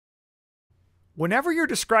Whenever you're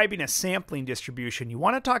describing a sampling distribution, you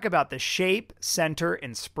want to talk about the shape, center,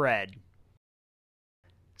 and spread.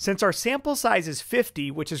 Since our sample size is 50,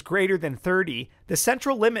 which is greater than 30, the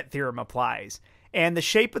central limit theorem applies, and the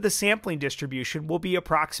shape of the sampling distribution will be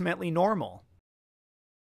approximately normal.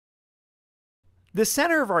 The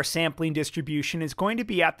center of our sampling distribution is going to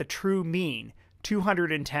be at the true mean,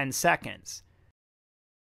 210 seconds.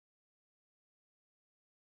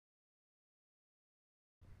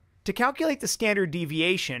 To calculate the standard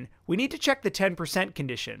deviation, we need to check the 10%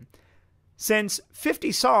 condition. Since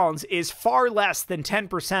 50 songs is far less than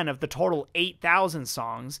 10% of the total 8,000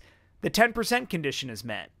 songs, the 10% condition is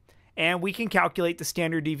met, and we can calculate the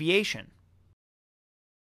standard deviation.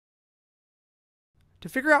 To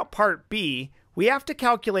figure out part B, we have to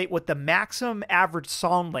calculate what the maximum average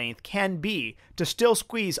song length can be to still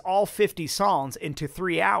squeeze all 50 songs into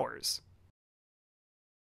 3 hours.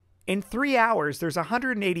 In 3 hours, there's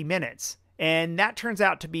 180 minutes, and that turns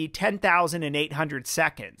out to be 10,800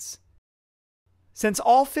 seconds. Since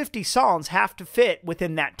all 50 songs have to fit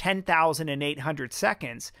within that 10,800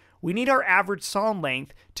 seconds, we need our average song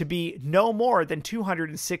length to be no more than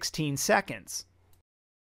 216 seconds.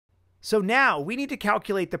 So now we need to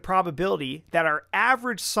calculate the probability that our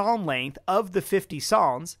average song length of the 50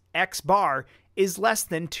 songs, x bar, is less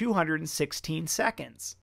than 216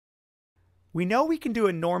 seconds. We know we can do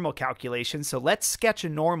a normal calculation, so let's sketch a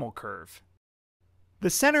normal curve. The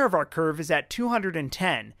center of our curve is at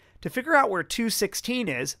 210. To figure out where 216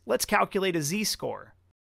 is, let's calculate a z-score.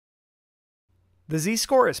 The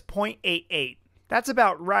z-score is 0.88. That's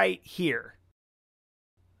about right here.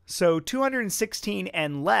 So 216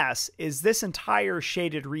 and less is this entire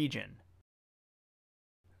shaded region.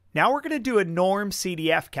 Now we're going to do a norm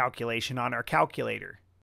CDF calculation on our calculator.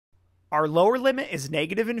 Our lower limit is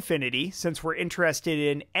negative infinity, since we're interested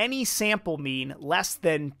in any sample mean less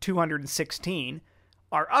than 216.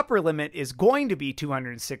 Our upper limit is going to be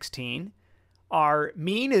 216. Our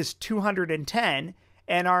mean is 210,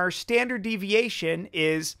 and our standard deviation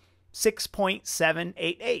is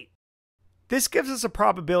 6.788. This gives us a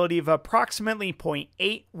probability of approximately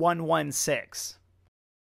 0.8116.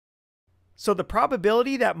 So the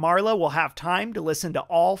probability that Marla will have time to listen to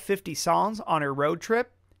all 50 songs on her road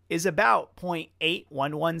trip is about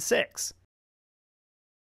 0.8116.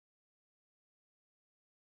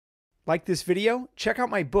 Like this video? Check out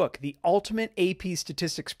my book, The Ultimate AP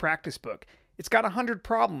Statistics Practice Book. It's got 100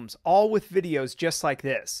 problems, all with videos just like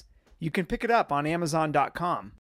this. You can pick it up on Amazon.com.